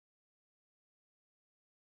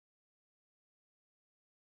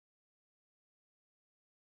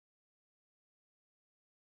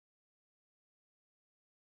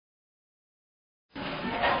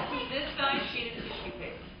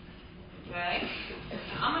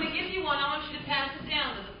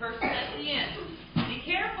person at the end. Be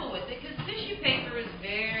careful with it because tissue paper is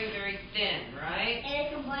very, very thin, right? And it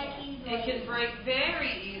can break easily. It can break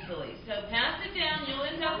very easily. So pass it down. You'll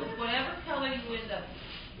end up with whatever color you end up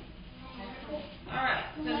with. All right.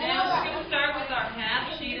 So now we're going to start with our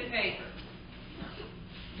half sheet of paper.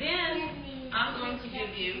 Then I'm going to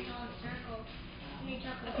give you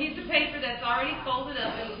a piece of paper that's already folded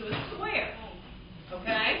up into a square.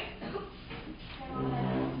 Okay?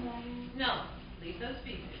 No, leave those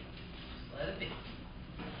pieces. Just let it be.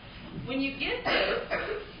 When you get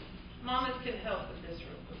this, mamas can help with this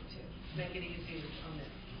real quick too. Make it easier on this.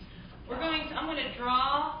 I'm going to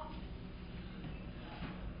draw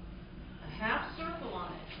a half circle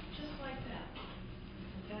on it, just like that.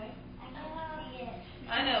 Okay?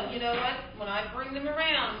 I know. You know what? When I bring them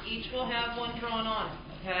around, each will have one drawn on it.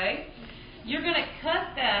 Okay? You're going to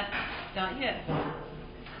cut that. Not yet.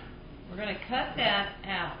 We're going to cut that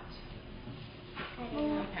out.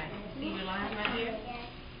 Okay. See your line right here?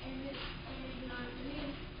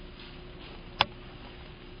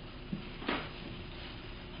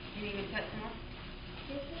 You need me to cut some more?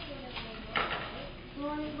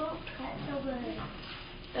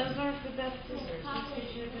 Those aren't the best scissors. Just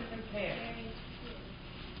gives you a different pair.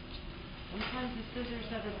 Sometimes the scissors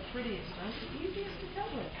that are the prettiest aren't the easiest to cut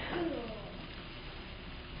with.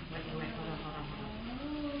 Wait, hold on.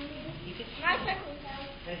 You can try circles out.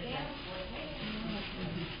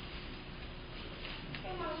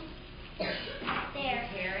 There.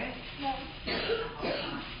 Carrot. No.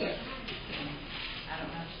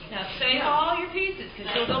 Now save all your pieces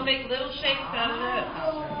because you'll go make little shapes out of those.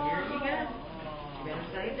 Here you go. You better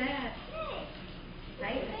save that.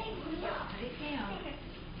 Save it. Put it down.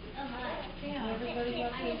 Everybody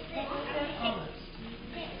got this? Almost.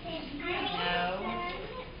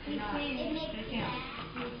 No.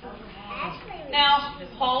 Now,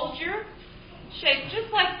 hold your shape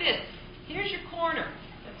just like this. Here's your corner.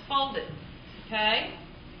 It's folded. Okay?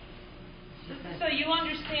 So you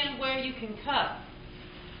understand where you can cut.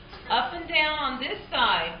 Up and down on this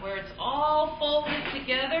side, where it's all folded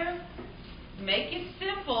together, make it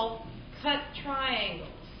simple. Cut triangles.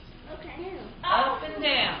 Okay. Up and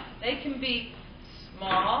down. They can be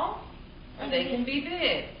small or they can be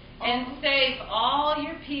big. And save all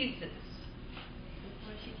your pieces.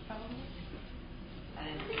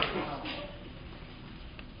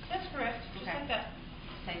 That's correct. Just like that.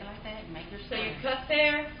 Take it like that and make your So you cut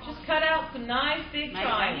there. Just cut out some nice big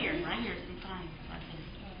triangles. Right here, some triangles right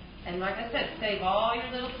there. And like I said, save all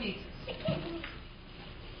your little pieces.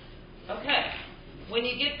 Okay. When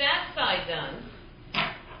you get that side done,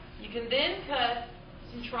 you can then cut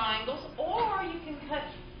some triangles, or you can cut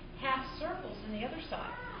half circles on the other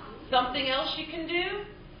side. Something else you can do,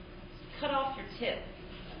 cut off your tip.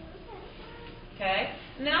 Okay?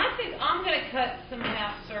 And then I think I'm going to cut some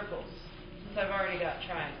half circles, since I've already got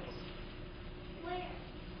triangles. Where?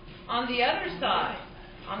 On the other side,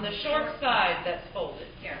 on the short side that's folded.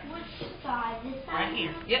 Here. Which side? This side? Right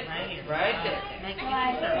here. Yep. Right here. Right there. Make it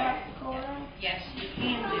Right. Yes, you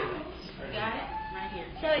can do it. Got it? Right here.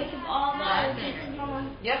 So you keep all Right the there. pieces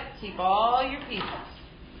on. Yep. Keep all your pieces.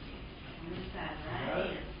 On this side, right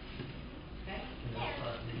here. Okay?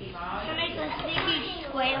 Keep all Can I your make a sneaky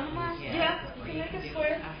square on Yeah. Yeah. You can make a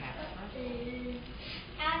square. I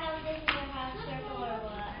don't know if this is a half circle or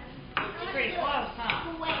what. It's pretty close, huh?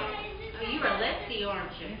 Oh, you were lefty,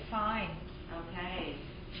 aren't you? You're fine. Okay.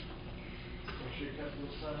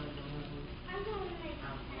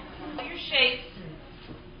 Do your shapes and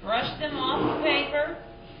brush them off the paper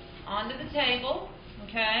onto the table,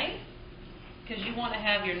 okay? Because you want to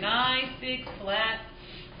have your nice big flat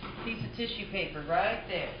piece of tissue paper right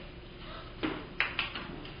there.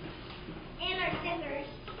 And our scissors.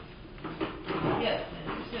 Yes,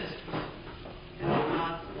 and your scissors. I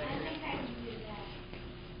think I can do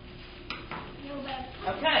that. No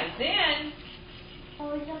better. Okay, then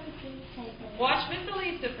Always have to do paper. watch Miss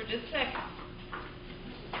Alisa for just a second.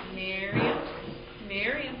 Miriam.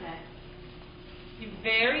 You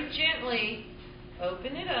very gently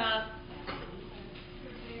open it up,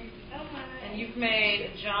 and you've made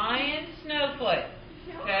a giant snowflake.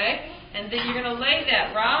 Okay? And then you're going to lay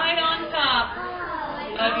that right on top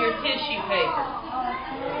of your tissue paper.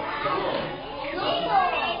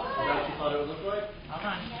 That's what you thought it would look like? Hold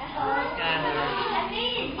on.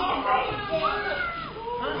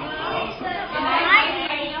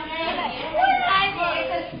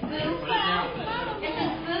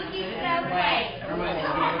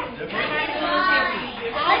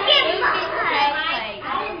 I think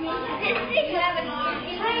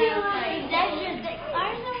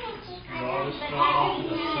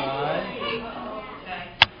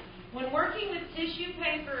When working with tissue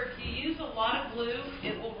paper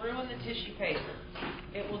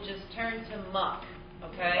into muck.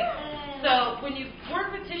 Okay? So when you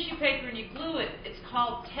work with tissue paper and you glue it, it's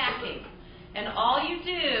called tacking. And all you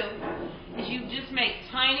do is you just make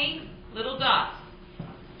tiny little dots.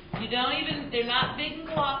 You don't even, they're not big and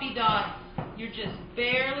gloppy dots. You're just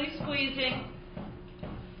barely squeezing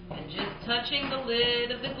and just touching the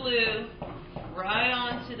lid of the glue right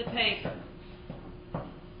onto the paper.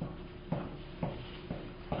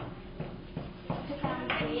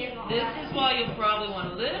 This is why you'll probably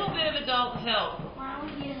want a little bit of adult help.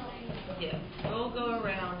 Yeah, we'll go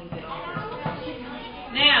around and get all this.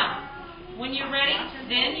 Now, when you're ready,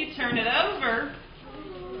 then you turn it over.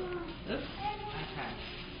 Oops.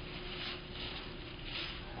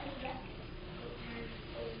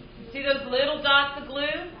 See those little dots of glue?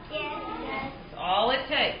 Yes. That's all it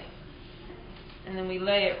takes. And then we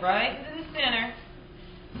lay it right into the center.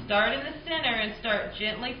 Start in the center and start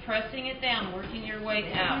gently pressing it down, working your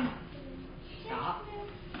way out. Stop.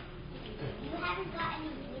 You haven't gotten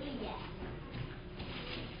any glue yet.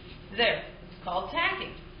 There. It's called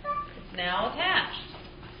tacking. It's now attached.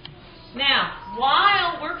 Now,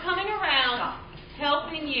 while we're coming around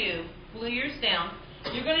helping you glue yours down,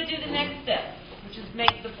 you're going to do the next step, which is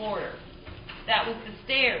make the border. That was the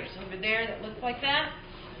stairs over there that looked like that.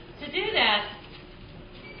 To do that,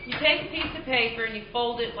 you take a piece of paper and you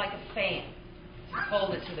fold it like a fan. You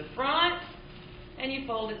fold it to the front and you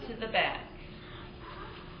fold it to the back.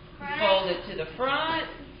 You fold it to the front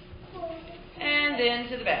and then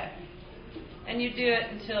to the back. And you do it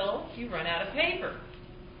until you run out of paper.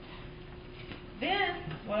 Then,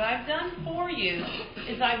 what I've done for you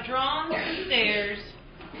is I've drawn the stairs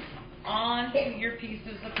onto your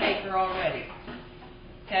pieces of paper already.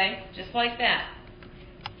 Okay? Just like that.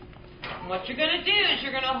 And what you're going to do is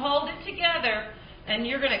you're going to hold it together and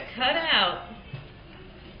you're going to cut out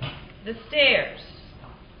the stairs.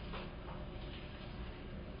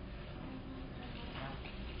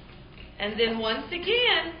 And then once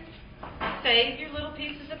again, save your little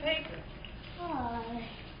pieces of paper.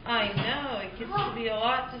 I know, it gets to be a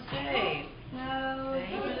lot to save. No. Save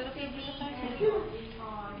your little pieces of paper.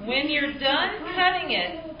 When you're done cutting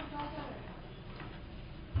it,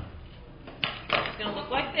 it's going to look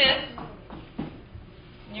like this.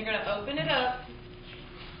 And you're going to open it up.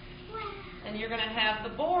 And you're going to have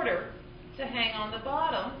the border to hang on the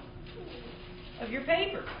bottom of your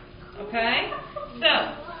paper. Okay?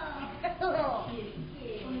 So,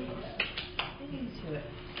 into it.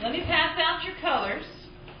 Let me pass out your colors.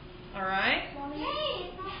 All right?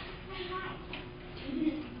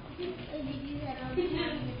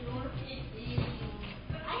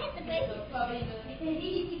 I hit the baby.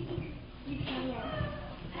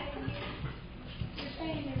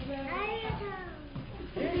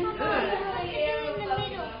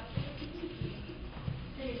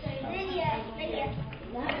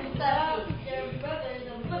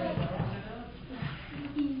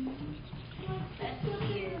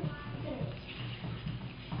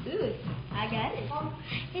 Ooh, I got it.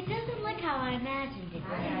 It doesn't look how I imagined it.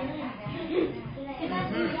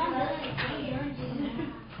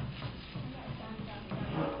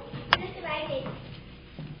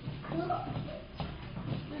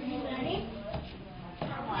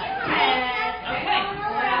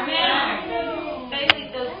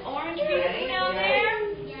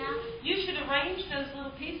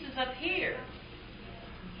 Up here.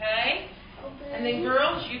 Okay? And then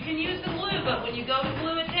girls, you can use the glue, but when you go to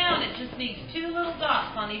glue it down, it just needs 2 little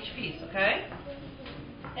dots on each piece, okay?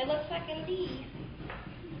 It looks like a leaf.